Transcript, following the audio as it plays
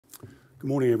Good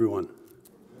morning, everyone.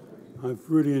 I've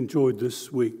really enjoyed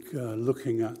this week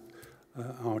looking at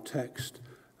our text,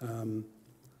 and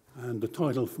the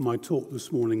title for my talk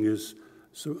this morning is,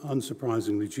 so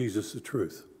unsurprisingly, Jesus the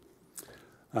Truth.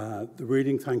 The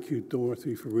reading, thank you,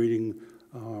 Dorothy, for reading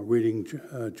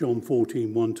John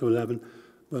 14, 1 to 11,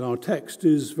 but our text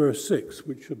is verse 6,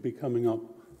 which should be coming up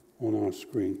on our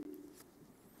screen.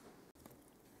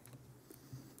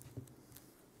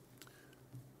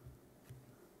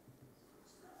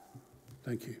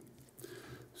 Thank you.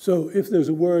 So if there's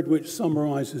a word which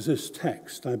summarizes this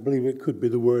text, I believe it could be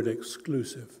the word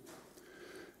exclusive.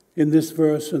 In this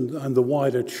verse and the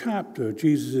wider chapter,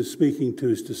 Jesus is speaking to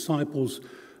his disciples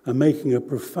and making a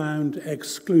profound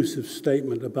exclusive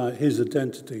statement about his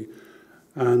identity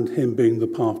and him being the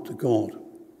path to God.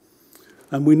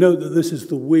 And we know that this is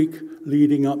the week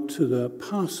leading up to the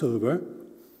Passover.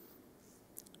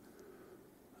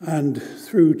 And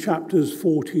through chapters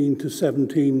 14 to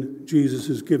 17, Jesus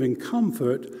is giving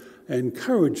comfort,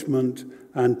 encouragement,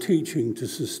 and teaching to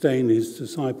sustain his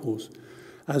disciples,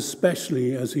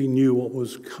 especially as he knew what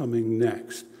was coming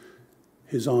next.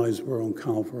 His eyes were on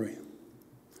Calvary.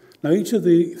 Now, each of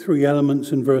the three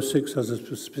elements in verse 6 has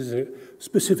a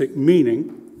specific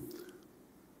meaning.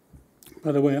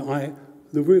 By the way,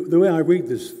 the way I read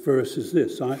this verse is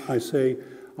this. I say,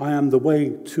 I am the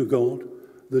way to God,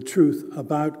 the truth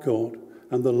about God,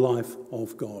 and the life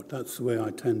of God. That's the way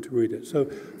I tend to read it. So,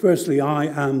 firstly, I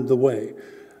am the way.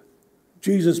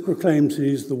 Jesus proclaims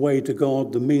he is the way to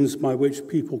God, the means by which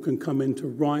people can come into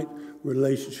right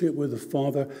relationship with the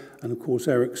Father. And, of course,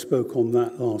 Eric spoke on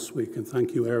that last week. And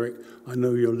thank you, Eric. I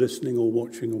know you're listening or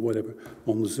watching or whatever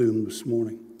on the Zoom this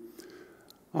morning.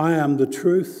 I am the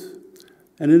truth.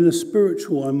 And in a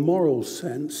spiritual and moral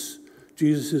sense,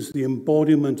 Jesus is the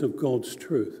embodiment of God's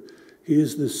truth. He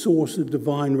is the source of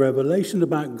divine revelation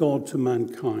about God to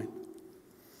mankind.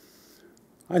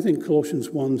 I think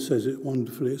Colossians 1 says it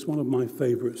wonderfully. It's one of my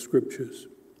favorite scriptures.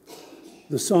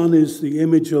 The Son is the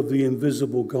image of the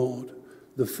invisible God,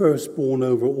 the firstborn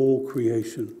over all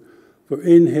creation. For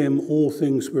in him all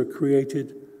things were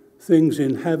created, things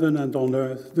in heaven and on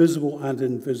earth, visible and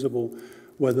invisible,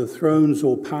 whether thrones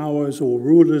or powers or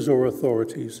rulers or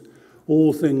authorities.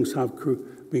 All things have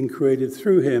been created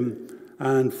through him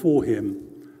and for him.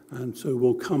 And so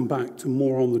we'll come back to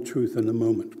more on the truth in a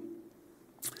moment.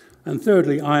 And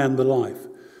thirdly, I am the life.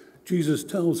 Jesus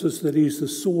tells us that he's the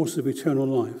source of eternal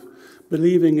life.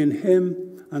 Believing in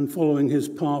him and following his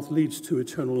path leads to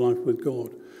eternal life with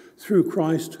God. Through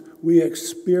Christ, we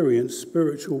experience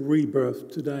spiritual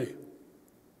rebirth today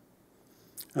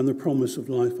and the promise of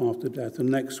life after death.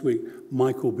 And next week,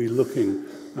 Mike will be looking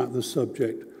at the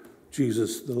subject,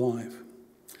 Jesus the life.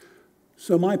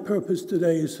 So my purpose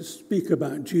today is to speak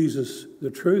about Jesus,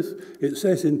 the truth. It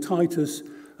says in Titus,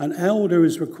 an elder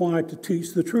is required to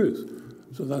teach the truth.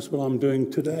 So that's what I'm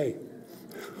doing today.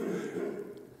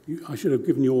 I should have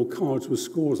given you all cards with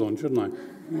scores on, shouldn't I?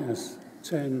 Yes,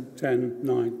 10, 10,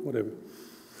 9, whatever.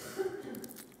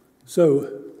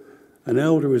 So an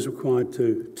elder is required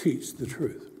to teach the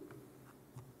truth.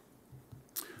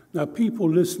 Now, people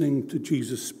listening to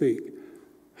Jesus speak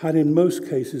had in most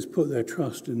cases put their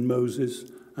trust in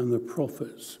Moses and the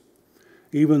prophets,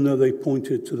 even though they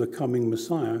pointed to the coming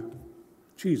Messiah,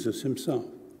 Jesus himself.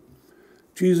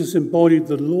 Jesus embodied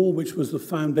the law, which was the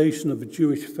foundation of the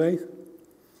Jewish faith,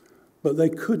 but they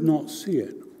could not see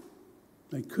it.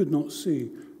 They could not see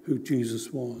who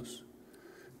Jesus was.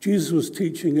 Jesus was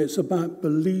teaching it's about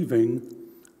believing,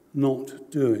 not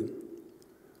doing.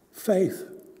 Faith,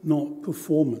 not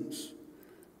performance.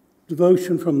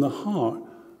 Devotion from the heart,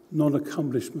 not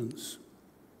accomplishments.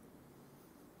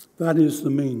 That is the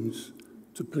means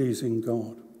to pleasing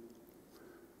God.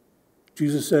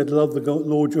 Jesus said, love the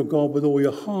Lord your God with all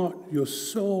your heart, your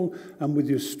soul, and with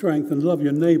your strength, and love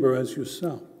your neighbor as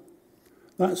yourself.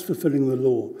 That's fulfilling the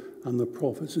law and the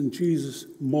prophets, and Jesus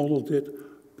modeled it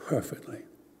perfectly.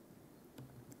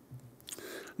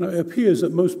 Now, it appears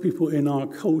that most people in our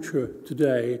culture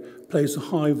today place a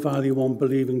high value on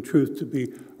believing truth to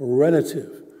be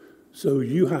relative. So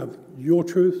you have your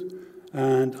truth,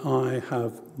 and I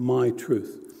have my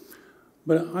truth.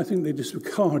 But I think they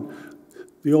disregard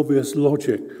the obvious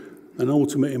logic and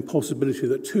ultimate impossibility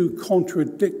that two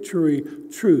contradictory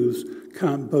truths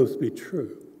can't both be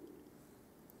true.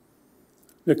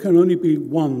 There can only be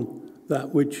one,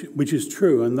 that which is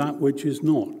true, and that which is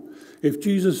not. If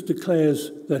Jesus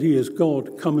declares that he is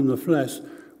God come in the flesh,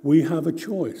 we have a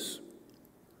choice.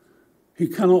 He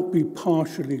cannot be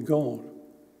partially God.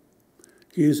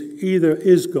 He is either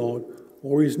is God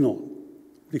or he's not.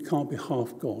 He can't be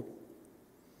half God.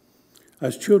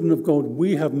 As children of God,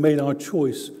 we have made our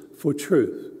choice for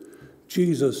truth.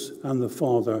 Jesus and the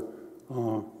Father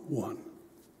are one.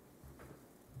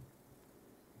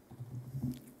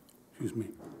 Excuse me.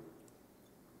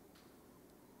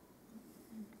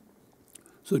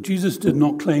 So Jesus did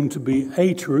not claim to be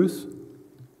a truth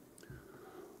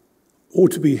or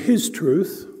to be his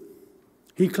truth.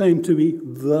 He claimed to be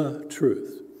the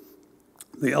truth,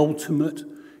 the ultimate,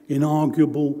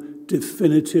 inarguable,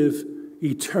 definitive,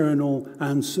 eternal,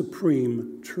 and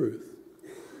supreme truth.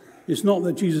 It's not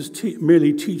that Jesus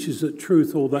merely teaches the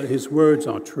truth or that his words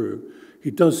are true.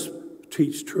 He does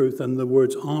teach truth and the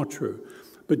words are true.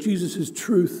 But Jesus is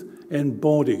truth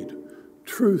embodied,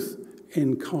 truth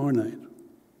incarnate.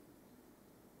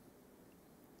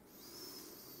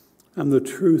 And the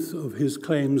truth of his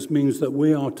claims means that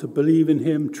we are to believe in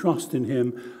him, trust in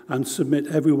him, and submit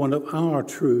every one of our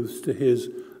truths to his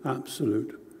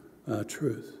absolute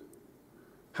truth.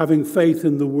 Having faith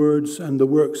in the words and the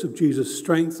works of Jesus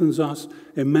strengthens us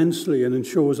immensely and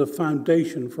ensures a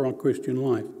foundation for our Christian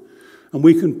life. And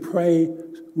we can pray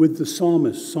with the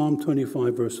psalmist, Psalm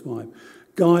 25, verse 5.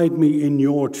 Guide me in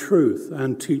your truth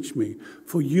and teach me,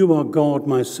 for you are God,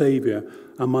 my Saviour,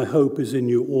 and my hope is in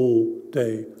you all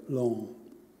day long.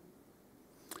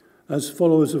 As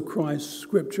followers of Christ,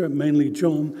 Scripture, mainly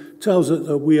John, tells us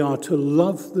that we are to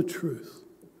love the truth,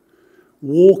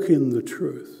 walk in the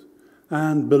truth,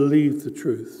 and believe the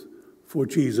truth, for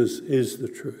Jesus is the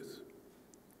truth.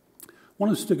 I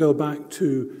want us to go back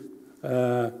to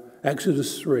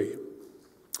Exodus 3.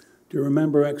 Do you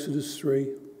remember Exodus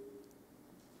 3?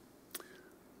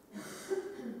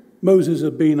 Moses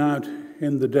had been out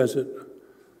in the desert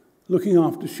looking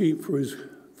after sheep for his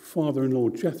father-in-law,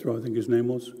 Jethro, I think his name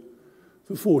was,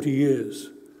 for 40 years.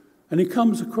 And he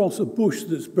comes across a bush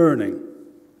that's burning.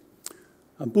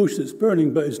 A bush that's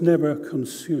burning but is never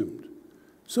consumed.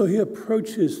 So he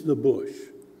approaches the bush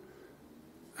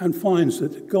and finds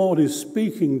that God is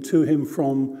speaking to him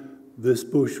from this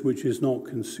bush which is not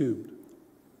consumed.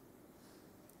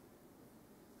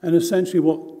 And essentially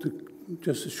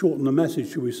just to shorten the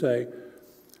message, should we say,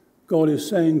 God is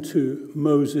saying to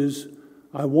Moses,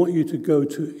 I want you to go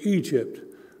to Egypt,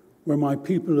 where my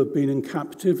people have been in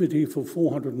captivity for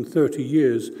 430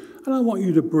 years, and I want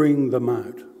you to bring them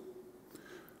out.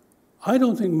 I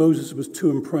don't think Moses was too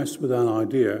impressed with that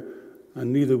idea,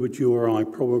 and neither would you or I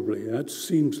probably. That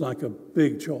seems like a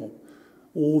big job.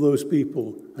 All those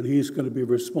people, and he's going to be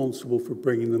responsible for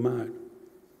bringing them out.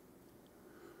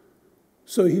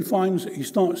 So he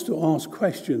starts to ask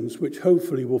questions which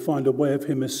hopefully will find a way of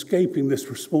him escaping this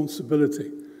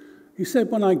responsibility. He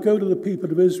said, when I go to the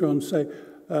people of Israel and say,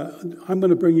 I'm going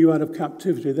to bring you out of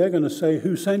captivity, they're going to say,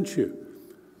 who sent you?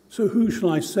 So who shall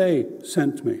I say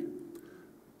sent me?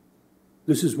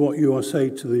 This is what you are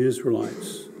saying to the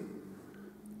Israelites.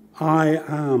 I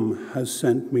am has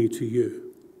sent me to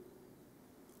you.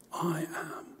 I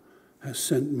am has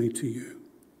sent me to you.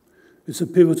 It's a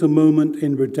pivotal moment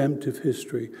in redemptive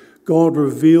history. God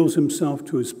reveals himself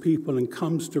to his people and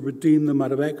comes to redeem them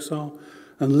out of exile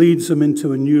and leads them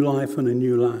into a new life and a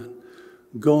new land.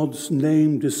 God's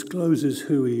name discloses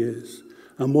who he is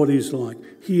and what he's like.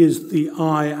 He is the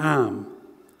I am,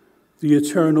 the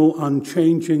eternal,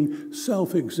 unchanging,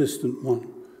 self-existent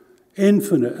one,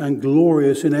 infinite and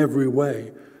glorious in every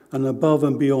way and above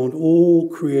and beyond all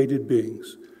created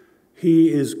beings.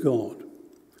 He is God.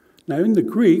 Now, in the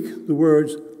Greek, the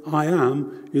words I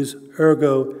am is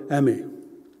ergo eimi.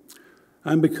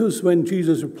 And because when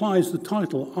Jesus applies the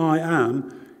title I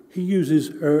am, he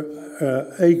uses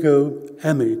ego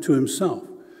eimi to himself.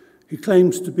 He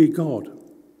claims to be God.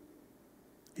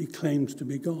 He claims to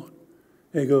be God.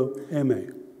 Ego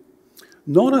eimi.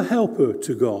 Not a helper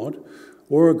to God,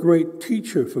 or a great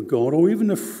teacher for God, or even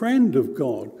a friend of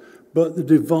God, but the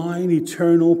divine,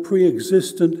 eternal,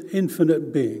 pre-existent,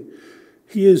 infinite being.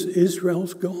 He is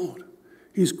Israel's God.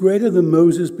 He's greater than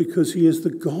Moses because he is the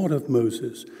God of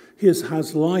Moses. He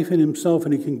has life in himself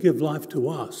and he can give life to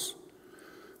us.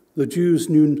 The Jews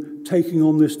knew taking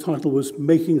on this title was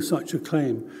making such a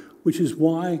claim, which is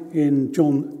why in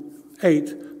John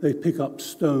 8 they pick up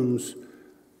stones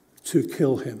to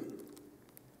kill him.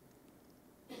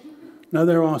 Now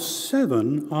there are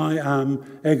 7 I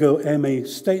am ego eimi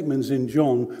statements in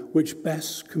John which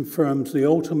best confirms the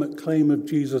ultimate claim of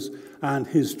Jesus and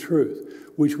his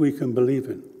truth, which we can believe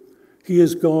in. He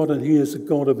is God and he is the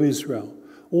God of Israel.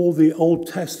 All the Old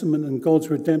Testament and God's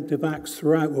redemptive acts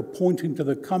throughout were pointing to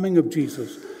the coming of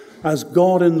Jesus as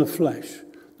God in the flesh,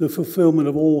 the fulfillment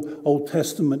of all Old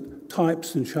Testament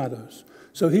types and shadows.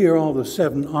 So here are the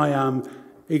 7 I am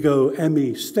ego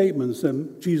eimi statements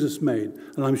that Jesus made,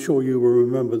 and I'm sure you will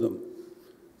remember them.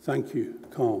 Thank you,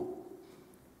 Carl.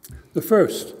 The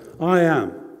first, I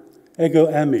am, ego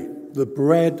eimi, the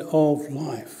bread of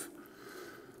life.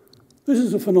 This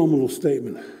is a phenomenal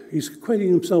statement. He's equating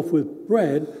himself with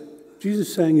bread. Jesus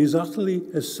is saying he's utterly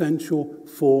essential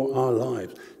for our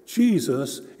lives.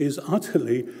 Jesus is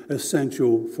utterly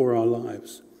essential for our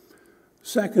lives.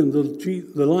 Second,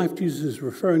 the life Jesus is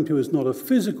referring to is not a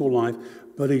physical life,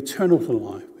 but eternal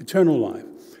life.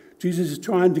 Jesus is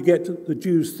trying to get the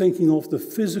Jews thinking off the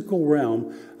physical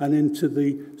realm and into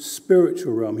the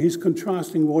spiritual realm. He's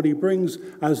contrasting what he brings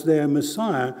as their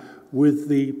Messiah with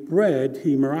the bread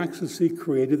he miraculously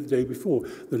created the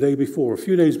day before. A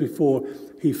few days before,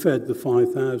 he fed the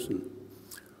 5,000.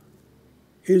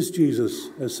 Is Jesus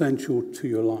essential to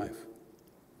your life?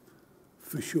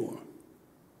 For sure.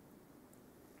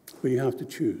 But you have to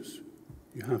choose.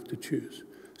 You have to choose.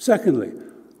 Secondly,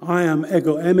 I am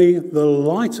ego eimi, the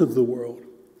light of the world.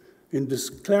 In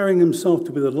declaring himself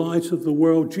to be the light of the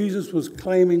world, Jesus was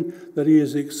claiming that he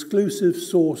is the exclusive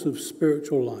source of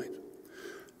spiritual light.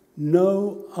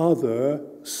 No other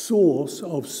source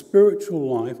of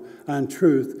spiritual life and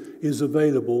truth is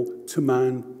available to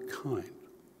mankind.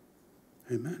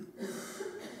 Amen.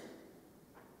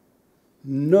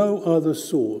 No other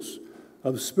source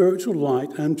of spiritual light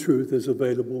and truth is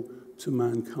available to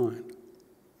mankind.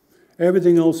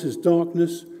 Everything else is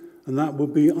darkness, and that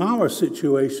would be our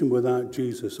situation without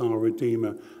Jesus, our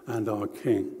Redeemer and our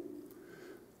King.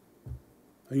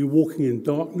 Are you walking in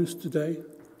darkness today?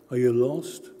 Are you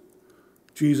lost?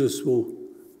 Jesus will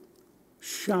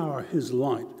shower his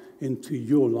light into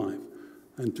your life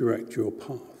and direct your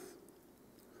path.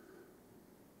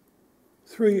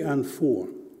 3 and 4.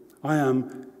 I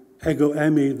am ego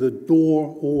eimi, the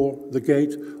door or the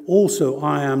gate. Also,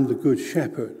 I am the good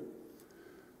shepherd.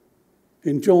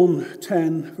 In John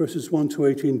 10, verses 1 to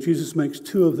 18, Jesus makes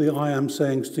two of the I am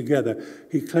sayings together.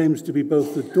 He claims to be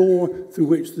both the door through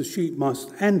which the sheep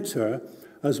must enter,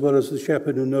 as well as the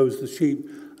shepherd who knows the sheep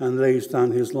and lays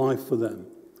down his life for them.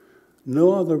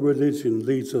 No other religion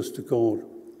leads us to God.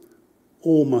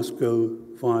 All must go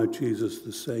via Jesus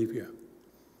the Savior.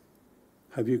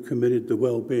 Have you committed the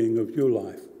well-being of your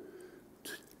life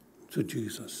to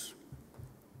Jesus?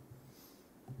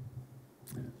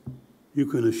 You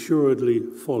can assuredly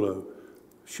follow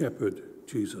Shepherd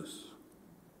Jesus.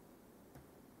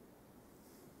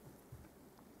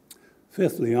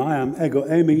 Fifthly, I am ego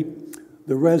eimi,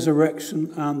 the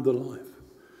resurrection and the life.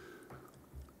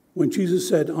 When Jesus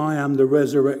said, I am the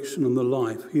resurrection and the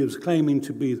life, he was claiming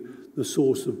to be the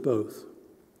source of both.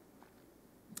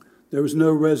 There is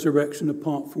no resurrection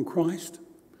apart from Christ,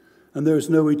 and there is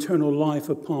no eternal life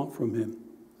apart from him.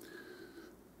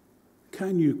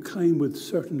 Can you claim with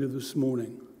certainty this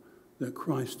morning that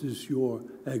Christ is your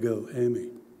ego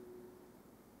eimi?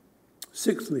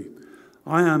 Sixthly,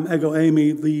 I am ego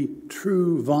eimi, the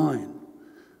true vine.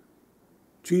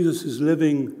 Jesus'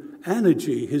 living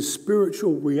energy, his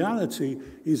spiritual reality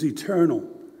is eternal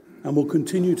and will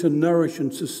continue to nourish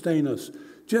and sustain us,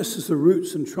 just as the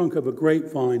roots and trunk of a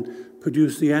grapevine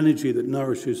produce the energy that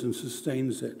nourishes and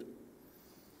sustains it.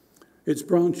 Its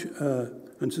branch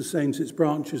and sustains its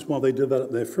branches while they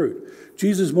develop their fruit.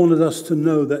 Jesus wanted us to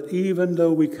know that even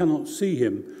though we cannot see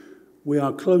him, we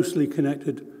are closely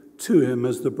connected to him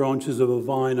as the branches of a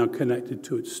vine are connected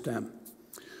to its stem.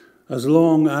 As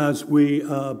long as we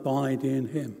abide in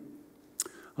him.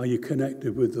 Are you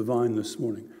connected with the vine this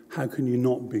morning? How can you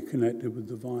not be connected with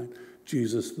the vine?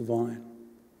 Jesus the vine,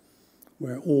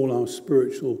 where all our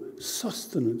spiritual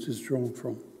sustenance is drawn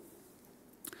from.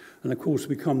 And of course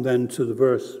we come then to the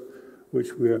verse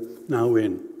which we're now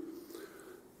in.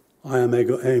 I am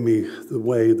ego eimi, the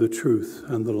way, the truth,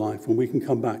 and the life. And we can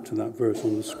come back to that verse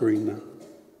on the screen now.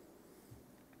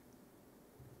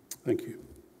 Thank you.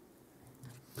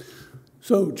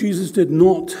 So Jesus did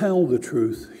not tell the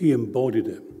truth, he embodied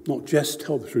it. Not just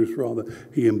tell the truth, rather,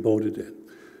 he embodied it.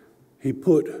 He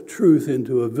put truth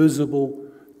into a visible,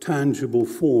 tangible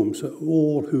form so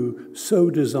all who so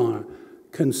desire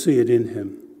can see it in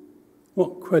him.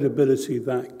 What credibility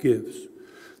that gives.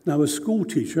 Now, a school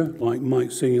teacher, like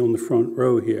Mike sitting on the front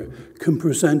row here, can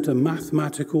present a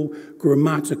mathematical,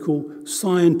 grammatical,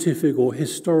 scientific, or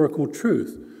historical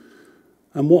truth.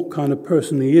 And what kind of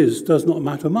person he is does not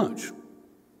matter much.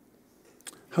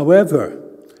 However,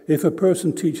 if a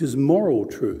person teaches moral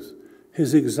truth,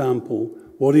 his example,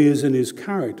 what he is in his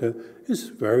character, is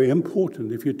very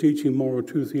important. If you're teaching moral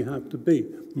truth, you have to be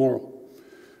moral.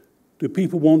 Do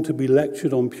people want to be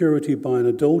lectured on purity by an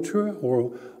adulterer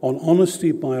or on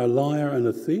honesty by a liar and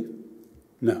a thief?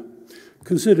 No.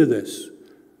 Consider this.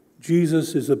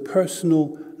 Jesus is a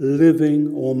personal,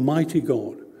 living, almighty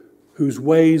God whose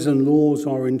ways and laws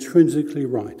are intrinsically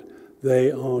right.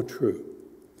 They are true.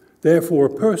 Therefore,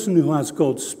 a person who has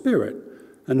God's Spirit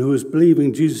and who is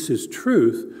believing Jesus'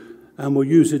 truth and will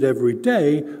use it every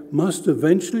day must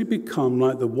eventually become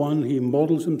like the one he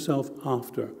models himself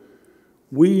after.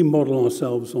 We model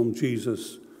ourselves on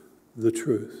Jesus, the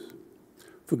truth.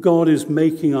 For God is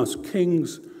making us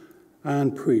kings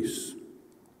and priests.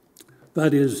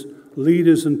 That is,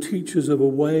 leaders and teachers of a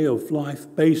way of life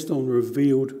based on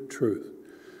revealed truth.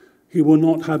 He will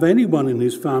not have anyone in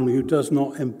his family who does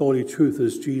not embody truth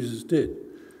as Jesus did.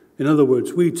 In other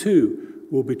words, we too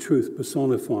will be truth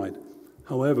personified.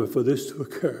 However, for this to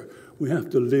occur, we have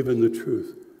to live in the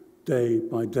truth day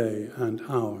by day and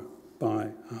hour by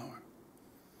hour.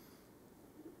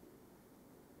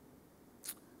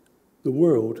 The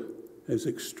world is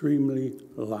extremely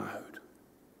loud.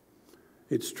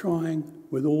 It's trying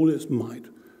with all its might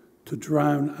to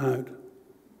drown out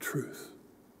truth,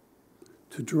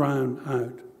 to drown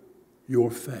out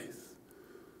your faith.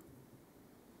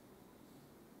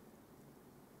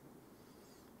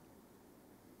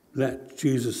 Let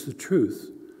Jesus the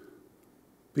truth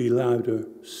be louder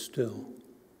still.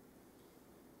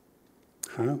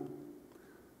 How?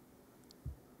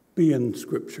 Be in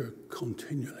Scripture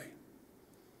continually,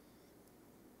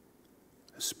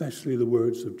 especially the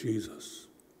words of Jesus.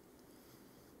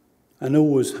 And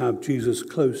always have Jesus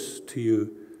close to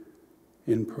you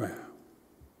in prayer.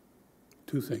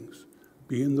 Two things.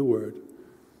 Be in the Word,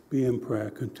 be in prayer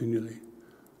continually.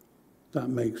 That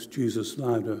makes Jesus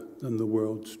louder than the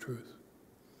world's truth.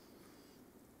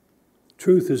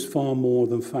 Truth is far more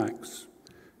than facts.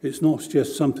 It's not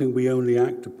just something we only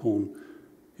act upon.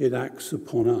 It acts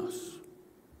upon us.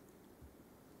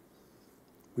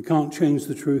 We can't change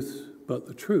the truth, but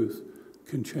the truth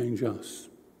can change us.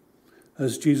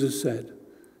 As Jesus said,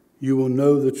 you will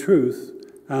know the truth,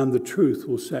 and the truth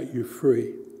will set you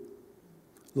free.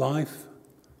 Life,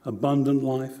 abundant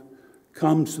life,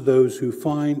 comes to those who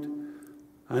find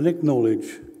and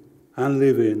acknowledge and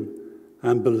live in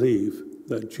and believe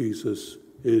that Jesus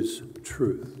is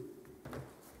truth.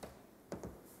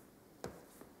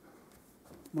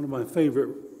 One of my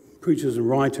favorite preachers and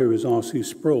writers is R.C.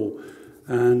 Sproul,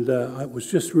 and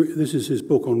this is his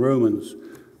book on Romans,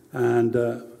 and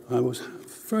I was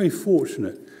very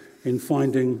fortunate in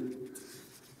finding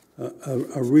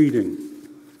a reading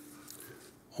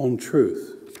on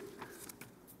truth.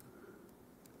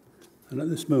 And at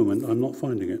this moment, I'm not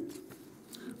finding it,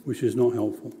 which is not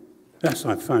helpful. Yes,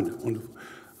 I found it. Wonderful.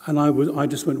 And I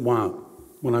just went, wow,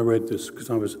 when I read this, because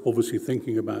I was obviously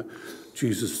thinking about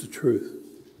Jesus the truth.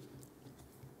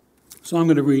 So I'm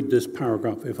going to read this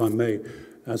paragraph, if I may,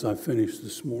 as I finish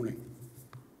this morning.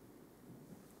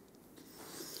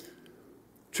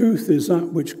 Truth is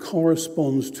that which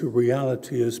corresponds to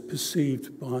reality as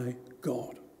perceived by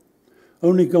God.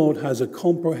 Only God has a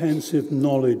comprehensive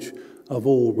knowledge of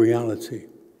all reality.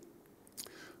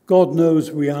 God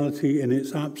knows reality in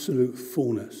its absolute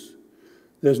fullness.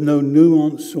 There's no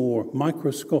nuance or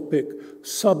microscopic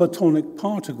subatomic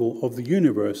particle of the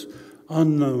universe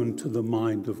unknown to the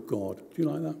mind of God. Do you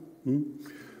like that?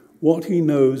 What he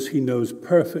knows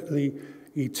perfectly,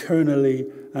 eternally,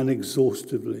 and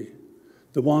exhaustively.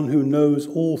 The one who knows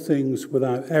all things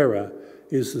without error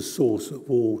is the source of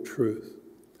all truth.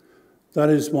 That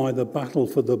is why the battle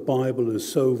for the Bible is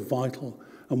so vital,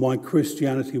 and why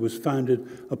Christianity was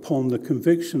founded upon the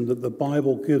conviction that the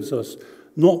Bible gives us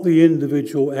not the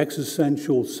individual,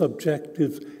 existential,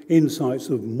 subjective insights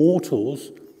of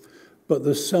mortals, but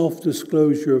the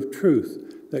self-disclosure of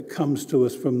truth that comes to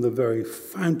us from the very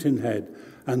fountainhead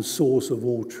and source of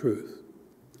all truth.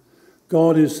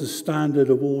 God is the standard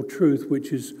of all truth,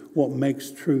 which is what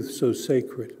makes truth so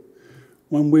sacred.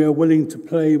 When we are willing to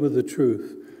play with the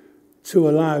truth, to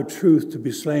allow truth to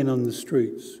be slain on the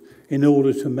streets in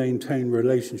order to maintain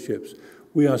relationships,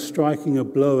 we are striking a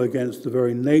blow against the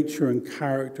very nature and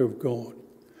character of God.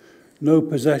 No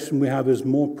possession we have is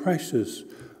more precious,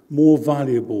 more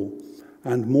valuable,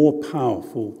 and more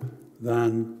powerful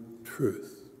than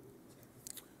truth.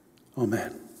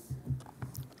 Amen.